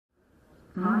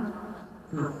Okay,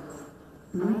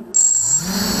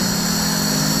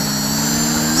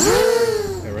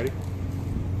 ready?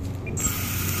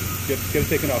 Get it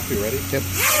taken off too, ready? Yep.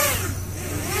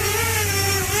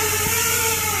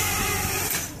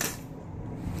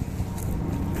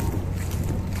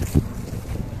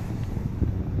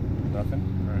 Nothing?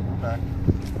 Alright, we're back.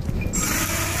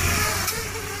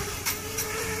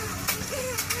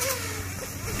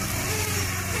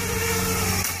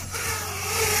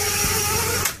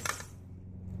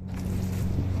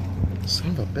 Son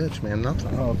of a bitch, man,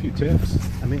 nothing. Oh, a few tips.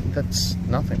 I mean, that's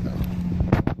nothing though.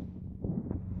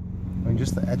 I mean,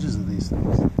 just the edges of these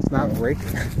things. It's not breaking.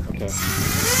 Okay. Okay,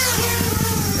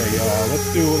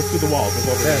 let's do the walls. Let's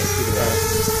go over there. Let's do the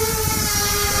walls.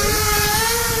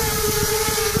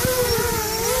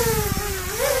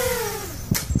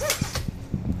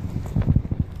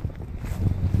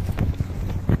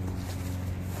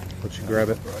 Let you grab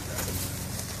it.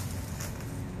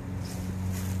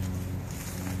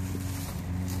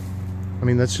 I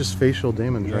mean, that's just facial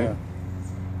damage, right?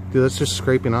 Dude, that's just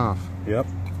scraping off. Yep.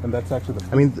 And that's actually the...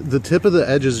 I mean, the tip of the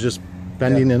edge is just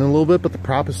bending in a little bit, but the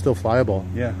prop is still flyable.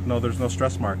 Yeah, no, there's no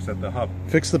stress marks at the hub.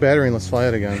 Fix the battery and let's fly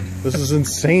it again. This is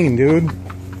insane, dude.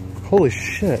 Holy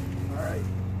shit. Alright.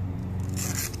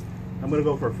 I'm gonna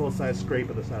go for a full-size scrape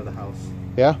at the side of the house.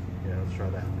 Yeah? Yeah, let's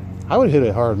try that. I would hit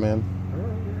it hard, man.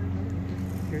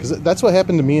 Because that's what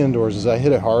happened to me indoors, is I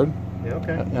hit it hard. Yeah,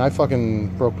 okay. And I fucking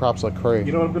broke props like crazy.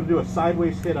 You know what, I'm gonna do a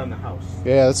sideways hit on the house.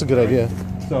 Yeah, that's a good idea.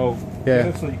 So, yeah. Get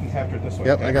it so you can capture it this way.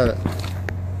 Yep, okay? I got it.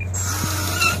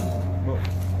 Well,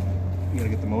 you gotta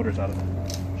get the motors out of the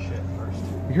shit first.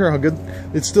 You hear how good?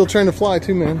 It's still trying to fly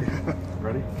too, man.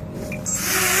 Ready? Okay,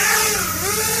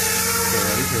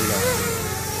 ready? Here we go.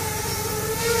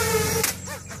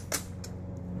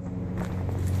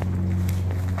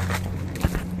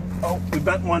 Oh, we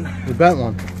bent one. We bent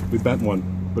one. We bent one,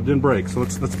 but it didn't break. So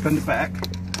let's bend it back.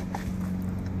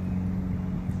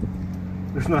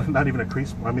 There's not even a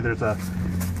crease. I mean,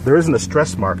 there isn't a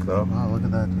stress mark though. Wow, look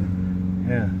at that, dude.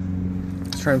 Yeah.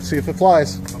 Let's try and see if it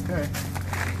flies. Okay.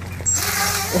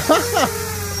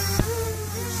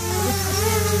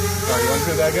 Sorry, you want to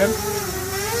do that again?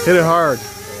 Hit it hard.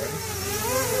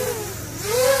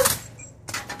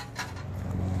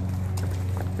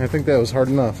 I think that was hard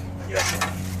enough. Yeah.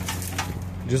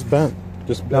 Just bent.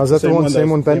 Just now, is that the same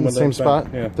one bent in the same spot?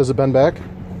 Yeah. Does it bend back?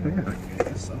 Yeah, I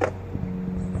guess so.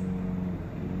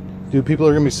 Dude, people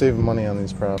are gonna be saving money on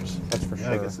these props. That's for sure.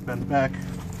 I guess it bends back.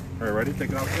 All right, ready? Take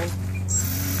it out again.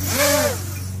 Yeah.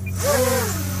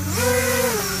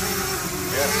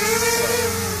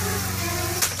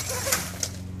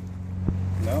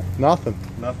 No. Nothing.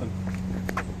 Nothing.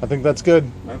 I think that's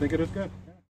good. I think it is good.